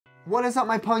What is up,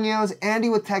 my pugnios? Andy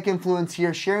with Tech Influence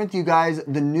here, sharing with you guys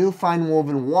the new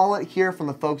FineWoven wallet here from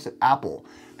the folks at Apple.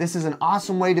 This is an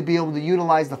awesome way to be able to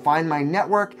utilize the Find My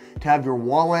network to have your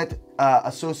wallet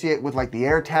associate with like the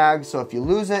AirTag. So if you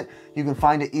lose it, you can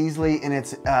find it easily, and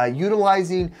it's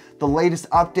utilizing the latest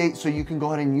update, so you can go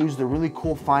ahead and use the really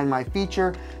cool Find My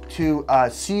feature to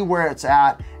see where it's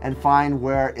at and find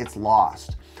where it's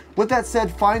lost. With that said,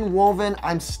 FineWoven,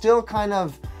 I'm still kind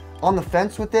of on the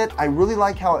fence with it. I really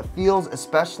like how it feels,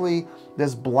 especially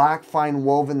this black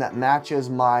FineWoven that matches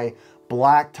my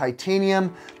black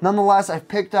titanium. Nonetheless, I've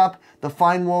picked up the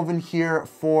FineWoven here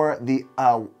for the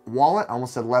wallet. I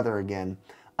almost said leather again.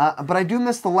 But I do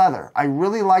miss the leather. I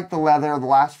really like the leather. The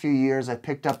last few years I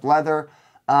picked up leather.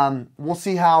 We'll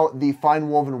see how the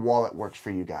FineWoven wallet works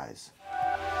for you guys.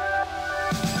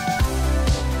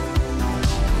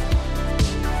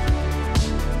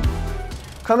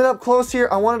 Coming up close here,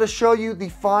 I wanted to show you the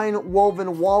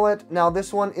FineWoven wallet. Now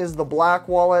this one is the black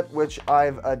wallet, which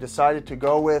I've decided to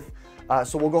go with.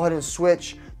 So we'll go ahead and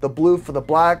switch the blue for the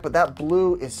black, but that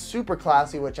blue is super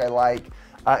classy, which I like.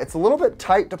 It's a little bit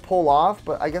tight to pull off,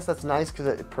 but I guess that's nice because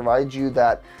it provides you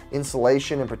that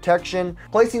insulation and protection.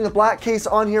 Placing the black case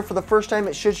on here for the first time,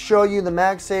 it should show you the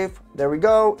MagSafe. There we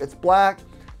go, it's black.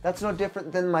 That's no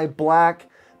different than my black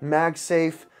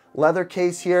MagSafe leather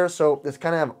case here, so it's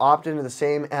kind of have opted into the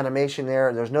same animation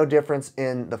there. There's no difference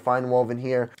in the FineWoven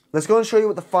here. Let's go and show you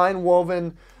what the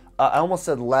FineWoven, I almost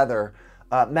said leather,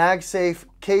 MagSafe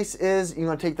case is. You're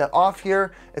going to take that off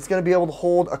here. It's going to be able to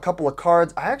hold a couple of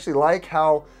cards. I actually like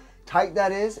how tight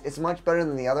that is. It's much better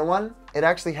than the other one. It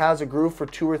actually has a groove for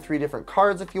 2 or 3 different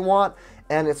cards if you want,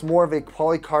 and it's more of a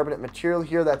polycarbonate material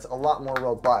here that's a lot more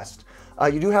robust.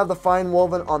 You do have the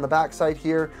FineWoven on the back side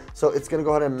here, so it's going to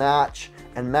go ahead and match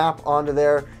and map onto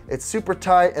there. It's super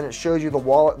tight, and it shows you the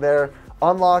wallet there.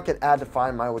 Unlock and add to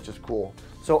Find My, which is cool.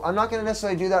 So I'm not going to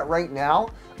necessarily do that right now,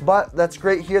 but that's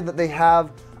great here that they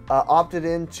have opted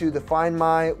into the Find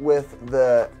My with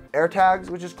the AirTags,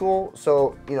 which is cool.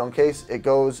 So, you know, in case it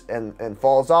goes and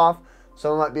falls off,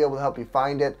 someone might be able to help you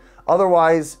find it.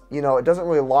 Otherwise, you know, it doesn't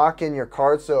really lock in your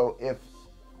card, so if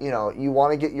you know, you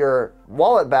want to get your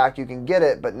wallet back, you can get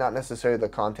it, but not necessarily the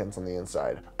contents on the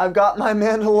inside. I've got my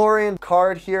Mandalorian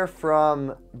card here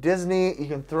from Disney. You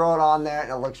can throw it on there, and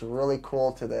it looks really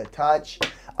cool to the touch.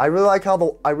 I really like how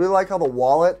the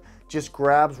wallet just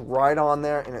grabs right on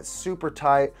there, and it's super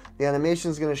tight. The animation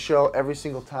is going to show every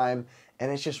single time,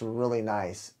 and it's just really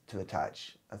nice to the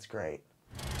touch. That's great.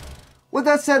 With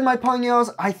that said, my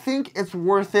pugnios, I think it's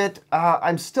worth it.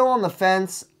 I'm still on the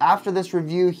fence after this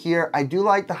review here. I do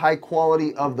like the high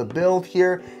quality of the build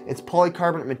here. It's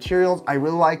polycarbonate materials. I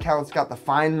really like how it's got the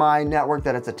Find My network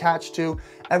that it's attached to.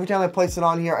 Every time I place it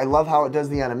on here, I love how it does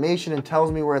the animation and tells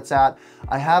me where it's at.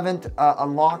 I haven't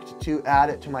unlocked to add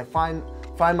it to my Find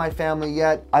My family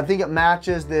yet. I think it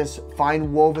matches this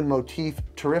FineWoven motif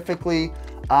terrifically.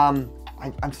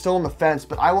 I'm still on the fence,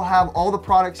 but I will have all the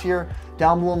products here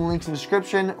down below in the links in the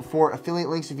description for affiliate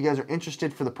links if you guys are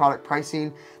interested for the product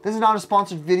pricing. This is not a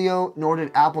sponsored video, nor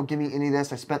did Apple give me any of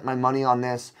this. I spent my money on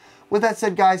this. With that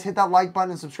said, guys, hit that like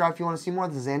button and subscribe if you want to see more.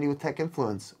 This is Andy with Tech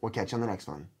Influence. We'll catch you on the next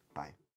one.